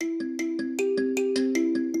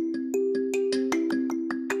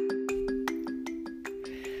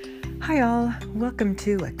Hi all, welcome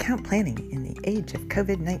to Account Planning in the Age of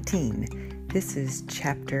COVID-19. This is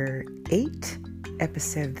Chapter 8,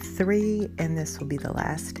 Episode 3, and this will be the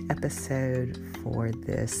last episode for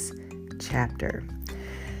this chapter.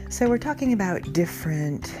 So we're talking about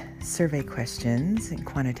different survey questions and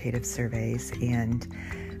quantitative surveys, and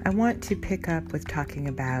I want to pick up with talking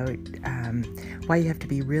about why you have to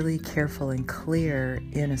be really careful and clear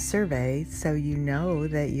in a survey so you know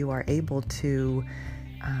that you are able to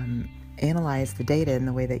analyze the data in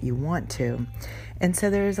the way that you want to. And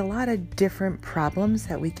so there's a lot of different problems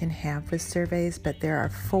that we can have with surveys, but there are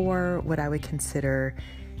 4 what I would consider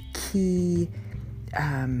key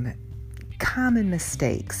common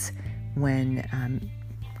mistakes when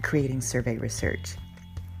creating survey research.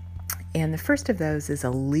 And the first of those is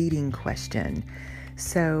a leading question.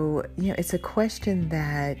 So, it's a question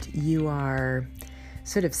that you are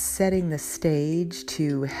sort of setting the stage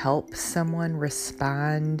to help someone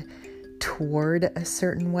respond toward a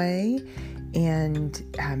certain way. And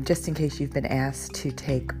just in case you've been asked to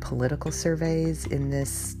take political surveys in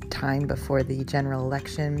this time before the general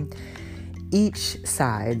election, each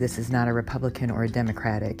side, this is not a Republican or a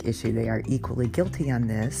Democratic issue, they are equally guilty on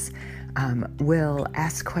this, will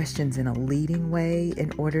ask questions in a leading way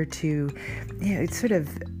in order to, sort of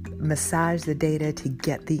massage the data to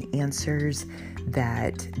get the answers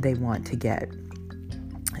that they want to get.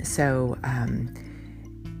 So,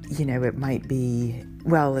 it might be,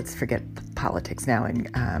 well, let's forget politics now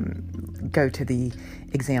and go to the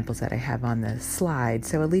examples that I have on the slide.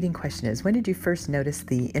 So a leading question is, when did you first notice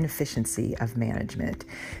the inefficiency of management?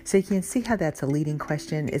 So you can see how that's a leading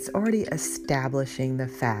question. It's already establishing the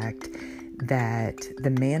fact that the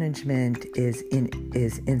management is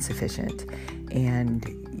insufficient, and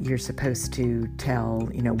you're supposed to tell,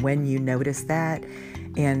 when you notice that.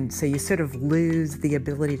 And so you sort of lose the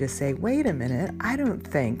ability to say, wait a minute, I don't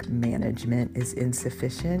think management is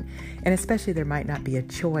insufficient. And especially there might not be a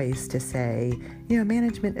choice to say,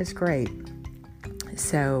 management is great.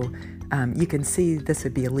 So you can see this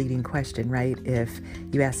would be a leading question, right? If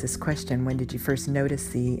you ask this question, when did you first notice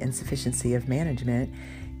the insufficiency of management?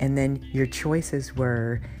 And then your choices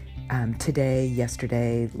were today,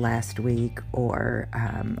 yesterday, last week, or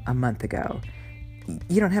a month ago.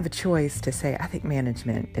 You don't have a choice to say, I think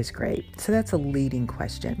management is great. So that's a leading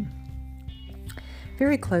question.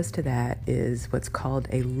 Very close to that is what's called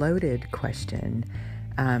a loaded question.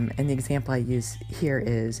 And the example I use here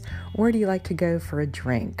is, where do you like to go for a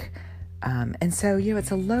drink? And so,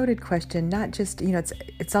 it's a loaded question, not just,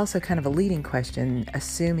 it's also kind of a leading question,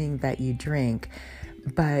 assuming that you drink.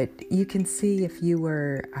 But you can see if you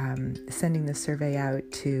were sending the survey out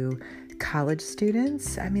to college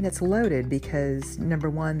students, it's loaded because, number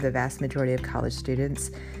one, the vast majority of college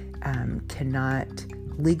students cannot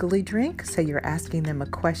legally drink. So you're asking them a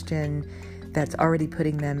question that's already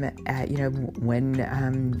putting them at, when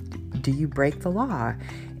do you break the law?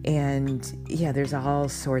 And there's all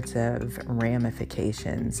sorts of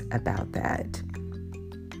ramifications about that.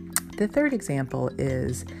 The third example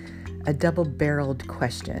is a double-barreled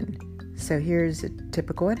question. So here's a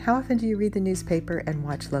typical one. How often do you read the newspaper and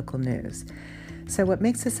watch local news? So what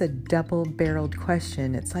makes this a double-barreled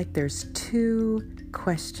question, it's like there's 2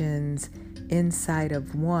 questions inside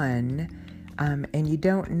of one, and you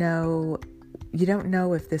don't know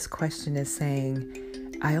if this question is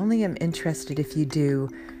saying, I only am interested if you do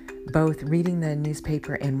both reading the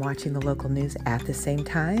newspaper and watching the local news at the same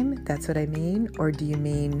time. That's what I mean. Or do you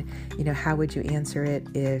mean, how would you answer it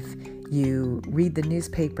if you read the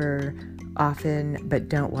newspaper often but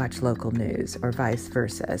don't watch local news, or vice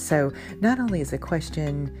versa? So not only is the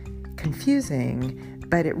question confusing,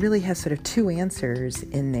 but it really has sort of 2 answers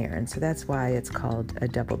in there. And so that's why it's called a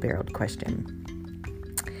double-barreled question.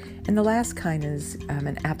 And the last kind is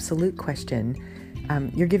an absolute question.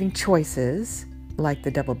 You're giving choices, like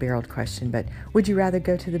the double-barreled question, but would you rather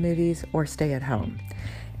go to the movies or stay at home?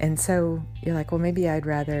 And so you're like, well, maybe I'd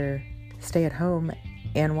rather stay at home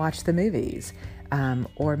and watch the movies.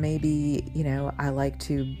 Or maybe, I like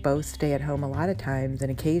to both stay at home a lot of times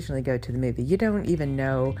and occasionally go to the movie. You don't even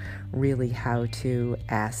know really how to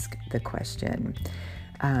ask the question.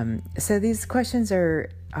 So these questions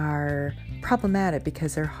are problematic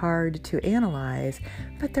because they're hard to analyze,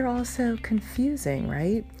 but they're also confusing,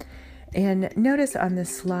 right? And notice on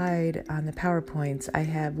this slide on the PowerPoints, I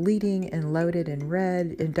have leading and loaded in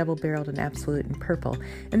red and double-barreled and absolute in purple.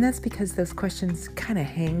 And that's because those questions kind of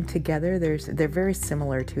hang together. They're very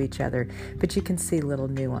similar to each other, but you can see little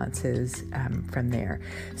nuances from there.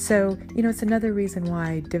 So, it's another reason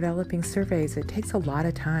why developing surveys, it takes a lot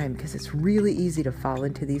of time because it's really easy to fall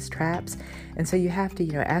into these traps. And so you have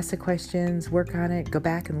to, ask the questions, work on it, go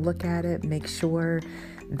back and look at it, make sure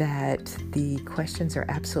that the questions are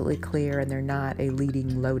absolutely clear and they're not a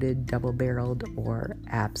leading, loaded, double-barreled, or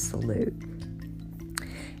absolute.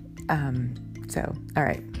 All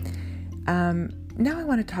right. Now I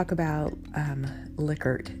want to talk about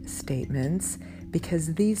Likert statements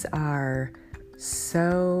because these are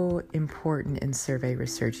so important in survey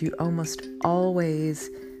research. You almost always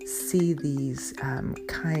see these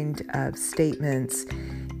kind of statements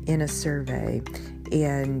in a survey.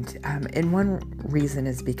 And one reason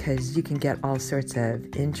is because you can get all sorts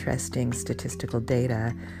of interesting statistical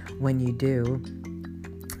data when you do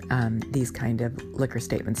these kind of Likert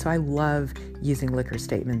statements. So I love using Likert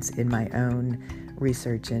statements in my own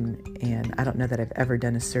research, and I don't know that I've ever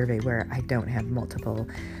done a survey where I don't have multiple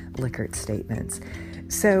Likert statements.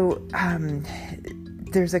 So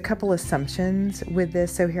there's a couple assumptions with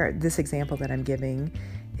this. So here, this example that I'm giving,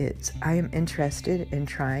 it's, I am interested in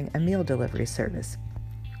trying a meal delivery service.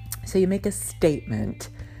 So you make a statement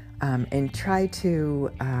and try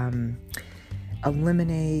to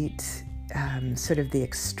eliminate sort of the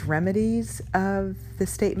extremities of the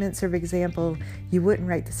statement. So for example, you wouldn't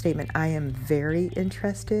write the statement, I am very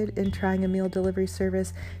interested in trying a meal delivery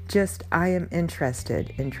service. Just, I am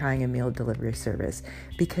interested in trying a meal delivery service,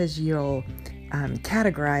 because you'll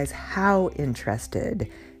categorize how interested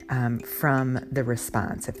from the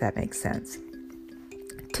response, if that makes sense.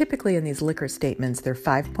 Typically in these Likert statements, they're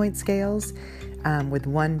 5-point scales, with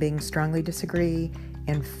 1 being strongly disagree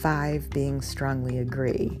and 5 being strongly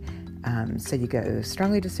agree. So you go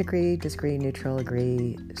strongly disagree, disagree, neutral,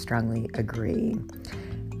 agree, strongly agree.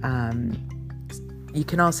 You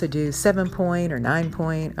can also do 7-point or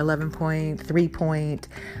 9-point, 11-point, 3-point.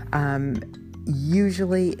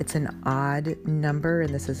 Usually it's an odd number,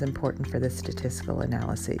 and this is important for the statistical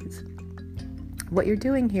analyses. What you're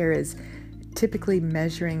doing here is typically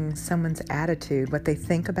measuring someone's attitude, what they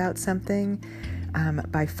think about something,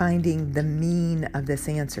 by finding the mean of this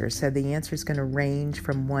answer. So the answer is going to range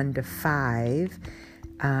from 1 to 5.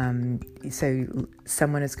 So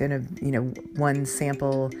someone is going to, one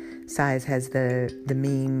sample size has the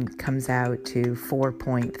mean comes out to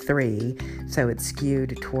 4.3. So it's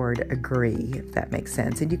skewed toward agree, if that makes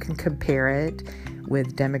sense. And you can compare it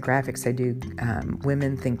with demographics. I do,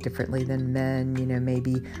 women think differently than men.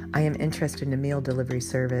 Maybe I am interested in a meal delivery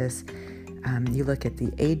service. You look at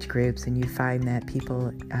the age groups and you find that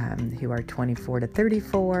people who are 24 to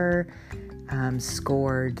 34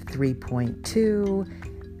 scored 3.2.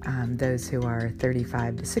 Those who are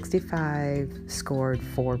 35 to 65 scored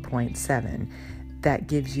 4.7. That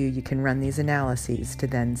gives you can run these analyses to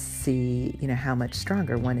then see, how much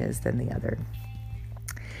stronger one is than the other.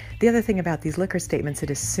 The other thing about these Likert statements,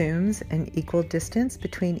 it assumes an equal distance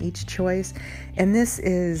between each choice. And this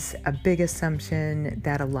is a big assumption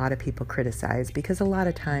that a lot of people criticize, because a lot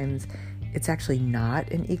of times it's actually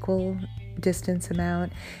not an equal distance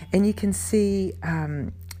amount. And you can see,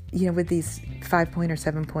 with these 5-point or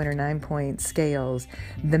 7-point or 9-point scales,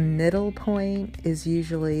 the middle point is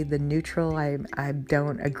usually the neutral, I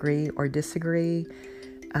don't agree or disagree.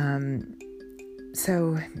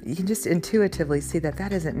 So you can just intuitively see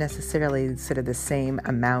that isn't necessarily sort of the same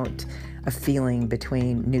amount of feeling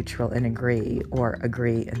between neutral and agree, or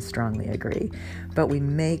agree and strongly agree. But we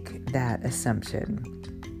make that assumption.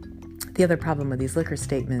 The other problem with these Likert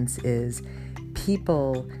statements is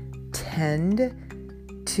people tend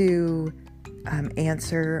to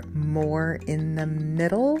answer more in the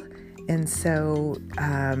middle. And so,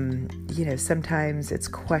 sometimes it's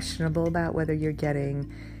questionable about whether you're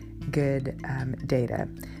getting good data.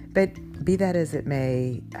 But be that as it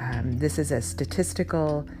may, this is a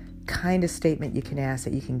statistical kind of statement you can ask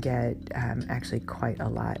that you can get actually quite a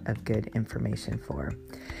lot of good information for.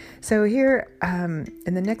 So here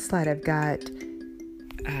in the next slide, I've got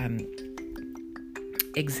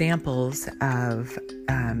examples of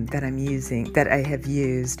that I'm using, that I have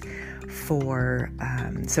used for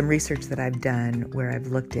some research that I've done, where I've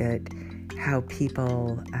looked at how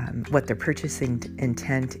people, what their purchasing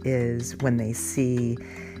intent is when they see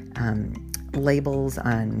labels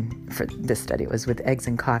on, for this study, it was with eggs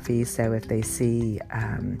and coffee. So if they see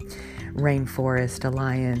Rainforest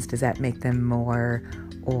Alliance, does that make them more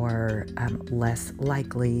or less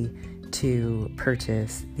likely to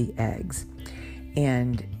purchase the eggs?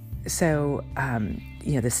 And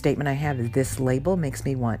The statement I have is, this label makes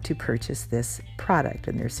me want to purchase this product.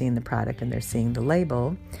 And they're seeing the product and they're seeing the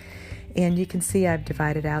label. And you can see I've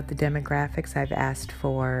divided out the demographics. I've asked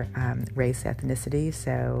for race, ethnicity.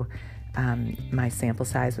 So my sample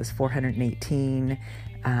size was 418.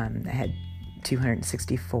 I had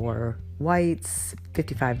 264 whites,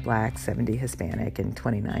 55 blacks, 70 Hispanic, and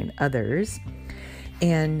 29 others.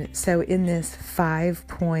 And so in this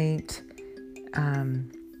 5-point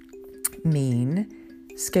mean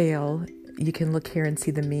scale, you can look here and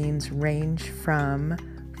see the means range from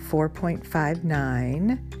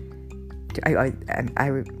 4.59.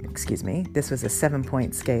 Excuse me, this was a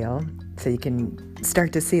 7-point scale. So you can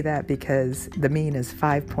start to see that because the mean is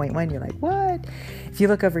 5.1. You're like, what? If you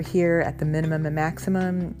look over here at the minimum and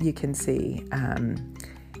maximum, you can see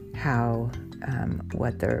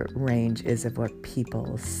what the range is of what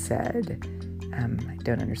people said. I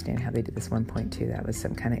don't understand how they did this 1.2. That was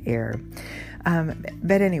some kind of error.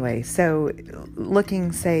 But anyway, so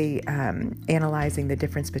looking, analyzing the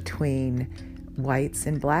difference between whites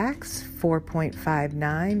and blacks,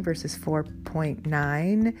 4.59 versus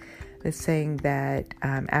 4.9, is saying that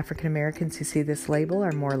African Americans who see this label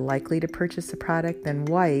are more likely to purchase the product than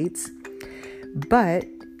whites. But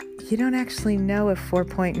you don't actually know if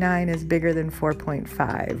 4.9 is bigger than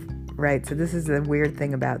 4.5, right? So this is the weird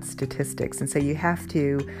thing about statistics. And so you have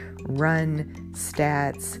to run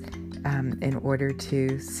stats in order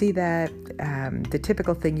to see that. The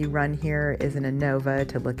typical thing you run here is an ANOVA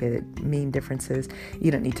to look at mean differences. You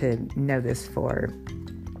don't need to know this for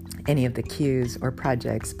any of the Qs or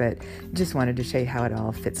projects, but just wanted to show you how it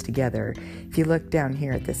all fits together. If you look down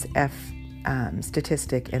here at this F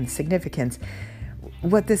statistic and significance,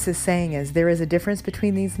 what this is saying is there is a difference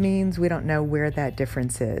between these means. We don't know where that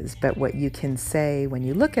difference is, but what you can say when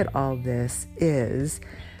you look at all this is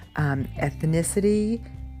ethnicity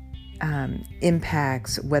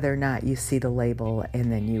impacts whether or not you see the label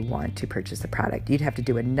and then you want to purchase the product. You'd have to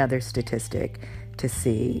do another statistic to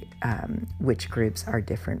see which groups are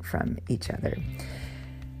different from each other.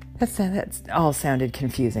 That's all sounded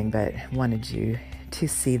confusing, but wanted you to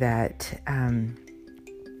see that.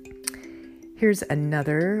 Here's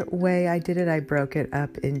another way I did it. I broke it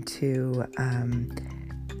up into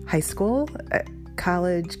high school,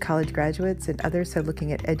 college graduates, and others. So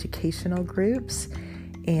looking at educational groups.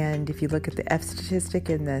 And if you look at the F statistic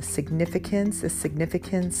and the significance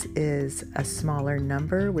is a smaller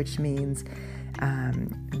number, which means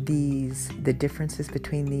the differences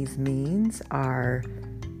between these means are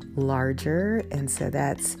larger. And so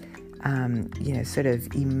that's, sort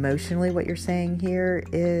of emotionally what you're saying here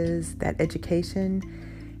is that education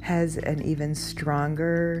has an even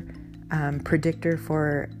stronger predictor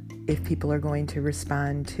for if people are going to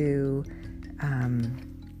respond to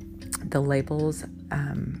the labels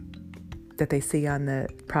that they see on the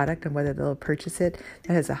product and whether they'll purchase it.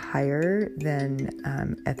 That has a higher than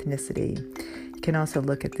ethnicity. You can also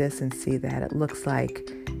look at this and see that it looks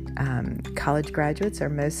like college graduates are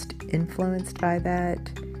most influenced by that.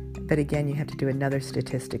 But again, you have to do another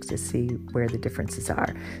statistics to see where the differences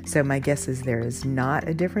are. So my guess is there is not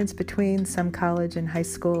a difference between some college and high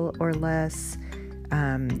school or less.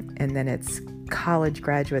 And then it's college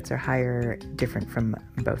graduates are higher, different from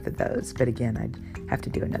both of those. But again, I'd have to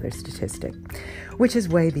do another statistic, which is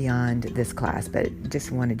way beyond this class, but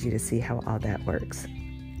just wanted you to see how all that works.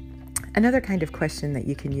 Another kind of question that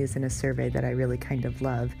you can use in a survey that I really kind of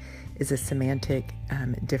love is a semantic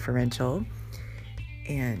differential.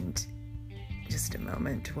 And just a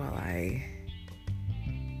moment while I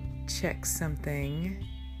check something.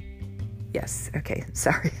 Yes, okay,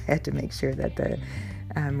 sorry. I had to make sure that the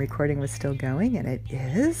recording was still going, and it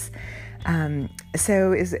is.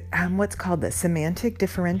 So is what's called the semantic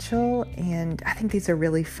differential, and I think these are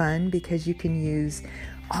really fun because you can use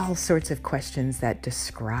all sorts of questions that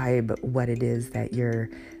describe what it is that you're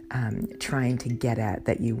trying to get at,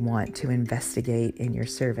 that you want to investigate in your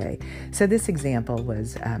survey. So this example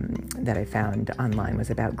was that I found online was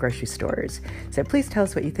about grocery stores. So please tell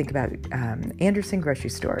us what you think about Anderson grocery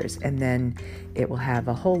stores, and then it will have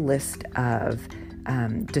a whole list of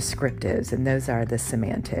descriptives, and those are the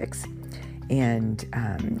semantics. And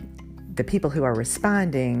the people who are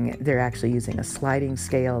responding, they're actually using a sliding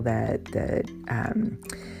scale that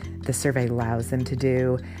the survey allows them to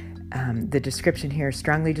do. The description here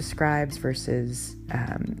strongly describes versus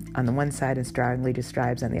on the one side and strongly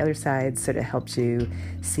describes on the other side, so it helps you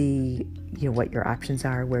see what your options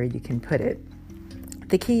are, where you can put it.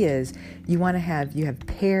 The key is you have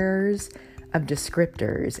pairs of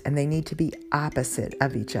descriptors, and they need to be opposite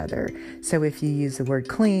of each other. So if you use the word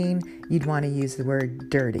clean, you'd want to use the word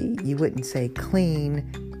dirty. You wouldn't say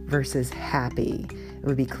clean versus happy. It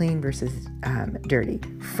would be clean versus dirty,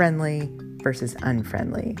 friendly versus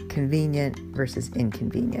unfriendly, convenient versus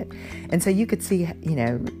inconvenient. And so you could see,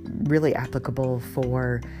 really applicable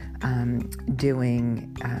for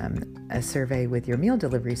doing a survey with your meal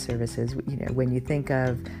delivery services. When you think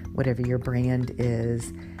of whatever your brand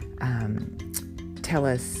is, tell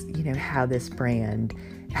us,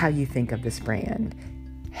 how you think of this brand.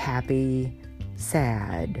 Happy,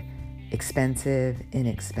 sad, expensive,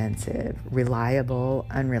 inexpensive, reliable,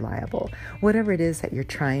 unreliable, whatever it is that you're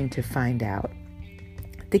trying to find out.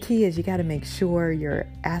 The key is you got to make sure you're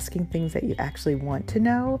asking things that you actually want to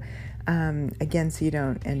know, again, so you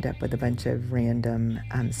don't end up with a bunch of random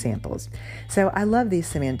samples. So I love these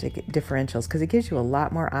semantic differentials because it gives you a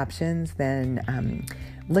lot more options than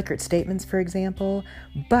Likert statements, for example,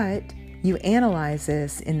 but you analyze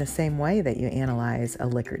this in the same way that you analyze a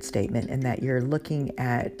Likert statement, in that you're looking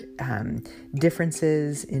at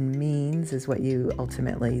differences in means is what you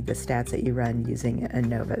ultimately, the stats that you run using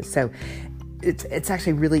ANOVA. So it's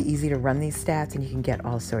actually really easy to run these stats, and you can get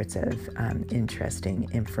all sorts of interesting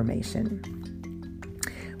information.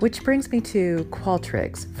 Which brings me to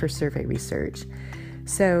Qualtrics for survey research.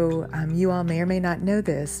 So you all may or may not know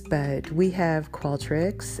this, but we have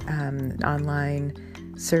Qualtrics, an online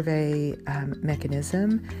survey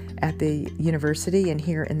mechanism at the university and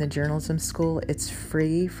here in the journalism school. It's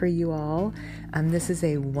free for you all. This is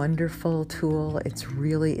a wonderful tool. It's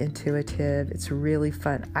really intuitive. It's really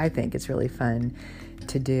fun. I think it's really fun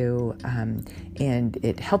to do. And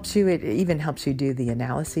it helps you. It even helps you do the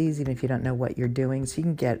analyses, even if you don't know what you're doing. So you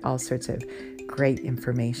can get all sorts of great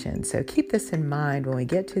information. So keep this in mind when we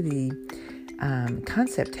get to the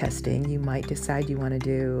concept testing. You might decide you want to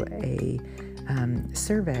do a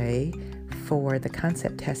survey for the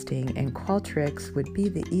concept testing, and Qualtrics would be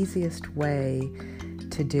the easiest way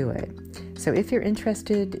to do it. So if you're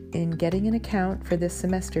interested in getting an account for this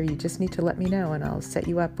semester, you just need to let me know and I'll set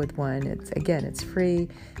you up with one. It's free,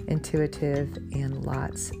 intuitive, and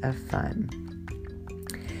lots of fun.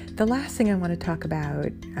 The last thing I want to talk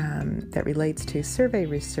about that relates to survey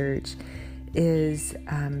research is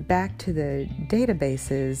back to the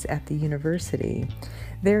databases at the university.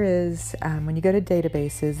 There is, when you go to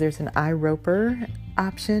databases, there's an iRoper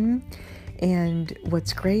option. And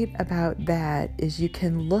what's great about that is you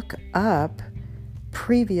can look up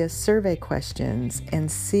previous survey questions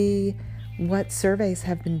and see what surveys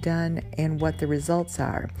have been done and what the results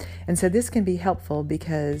are. And so this can be helpful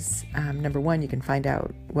because, number one, you can find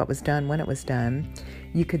out what was done when it was done.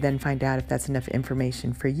 You could then find out if that's enough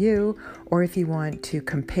information for you, or if you want to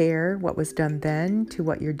compare what was done then to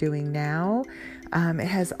what you're doing now. It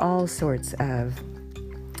has all sorts of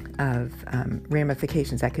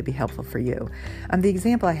ramifications that could be helpful for you. The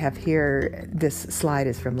example I have here, this slide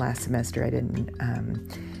is from last semester.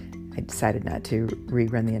 I decided not to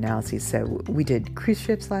rerun the analyses. So we did cruise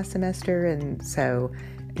ships last semester, and so,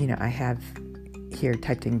 I have here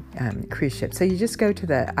typed in cruise ships. So you just go to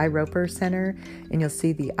the iRoper Center, and you'll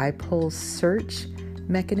see the iPulse search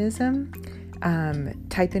mechanism.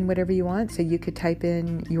 Type in whatever you want. So you could type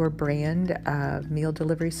in your brand of meal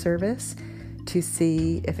delivery service to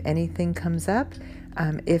see if anything comes up.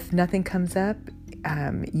 If nothing comes up,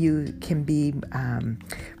 you can be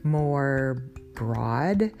more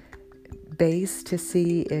broad base to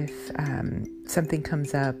see if something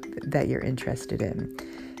comes up that you're interested in.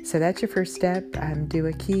 So that's your first step. Do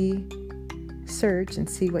a key search and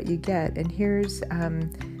see what you get. And here's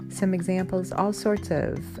some examples. All sorts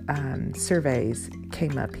of surveys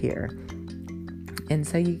came up here. And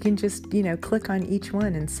so you can just, click on each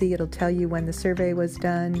one and see. It'll tell you when the survey was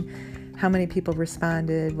done, how many people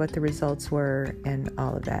responded, what the results were, and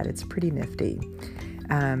all of that. It's pretty nifty.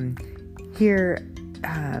 Here,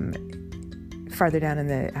 farther down in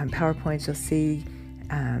the PowerPoints, you'll see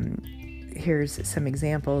here's some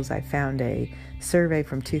examples. I found a survey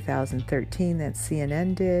from 2013 that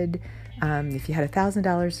CNN did. If you had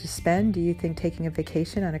 $1,000 to spend, do you think taking a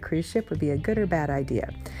vacation on a cruise ship would be a good or bad idea?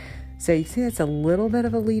 So you see that's a little bit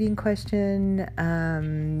of a leading question.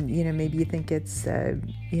 Maybe you think it's,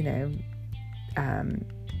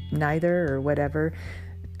 neither or whatever.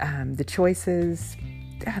 The choices,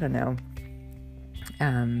 I don't know,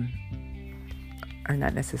 are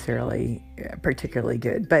not necessarily particularly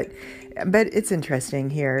good, but it's interesting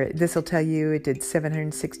here. This will tell you it did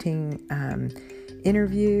 716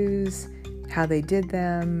 interviews, how they did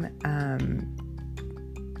them.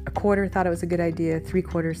 A quarter thought it was a good idea.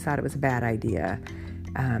 3/4 thought it was a bad idea.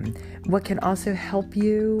 What can also help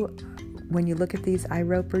you when you look at these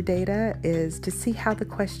iRoper data is to see how the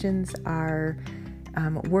questions are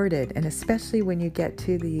worded. And especially when you get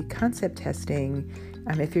to the concept testing,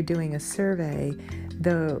 if you're doing a survey,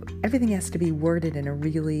 everything has to be worded in a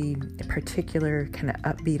really particular kind of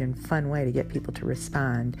upbeat and fun way to get people to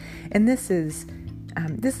respond. And this is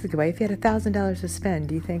the way. If you had $1,000 to spend,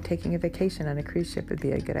 do you think taking a vacation on a cruise ship would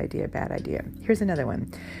be a good idea, bad idea? Here's another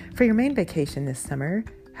one. For your main vacation this summer,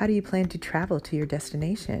 how do you plan to travel to your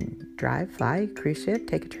destination? Drive, fly, cruise ship,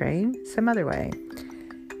 take a train, some other way?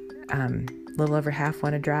 A little over half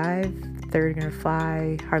want to drive, third going to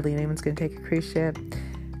fly, hardly anyone's going to take a cruise ship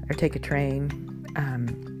or take a train,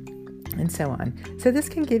 and so on. So this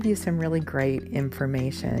can give you some really great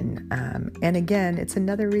information. And again, it's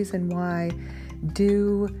another reason why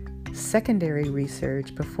do secondary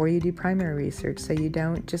research before you do primary research, so you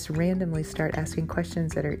don't just randomly start asking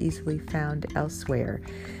questions that are easily found elsewhere.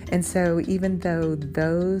 And so even though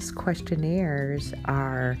those questionnaires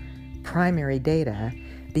are primary data,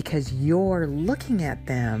 because you're looking at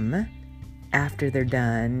them after they're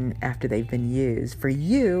done, after they've been used, for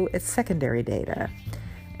you, it's secondary data.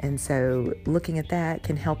 And so looking at that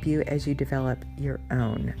can help you as you develop your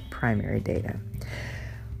own primary data.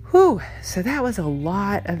 Whew, so that was a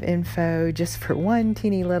lot of info just for one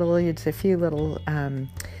teeny little, it's a few little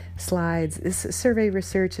slides. This survey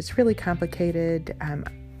research, it's really complicated.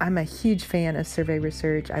 I'm a huge fan of survey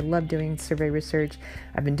research. I love doing survey research.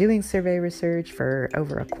 I've been doing survey research for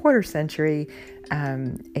over a quarter century,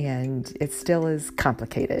 and it still is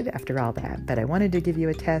complicated after all that. But I wanted to give you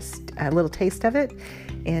a little taste of it,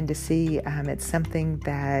 and to see it's something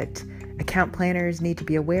that account planners need to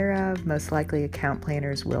be aware of. Most likely account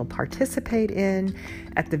planners will participate in.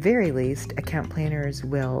 At the very least, account planners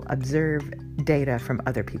will observe data from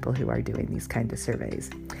other people who are doing these kinds of surveys.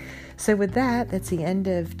 So with that's the end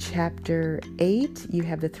of chapter 8. You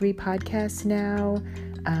have the 3 podcasts now,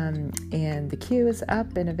 and the queue is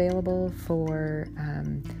up and available for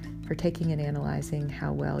taking and analyzing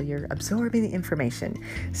how well you're absorbing the information.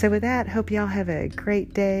 So with that, hope y'all have a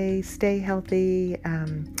great day. Stay healthy,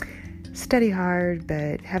 study hard,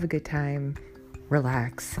 but have a good time.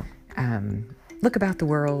 Relax. Look about the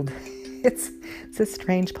world. It's a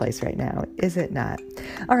strange place right now, is it not?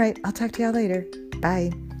 All right, I'll talk to y'all later.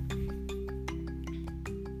 Bye.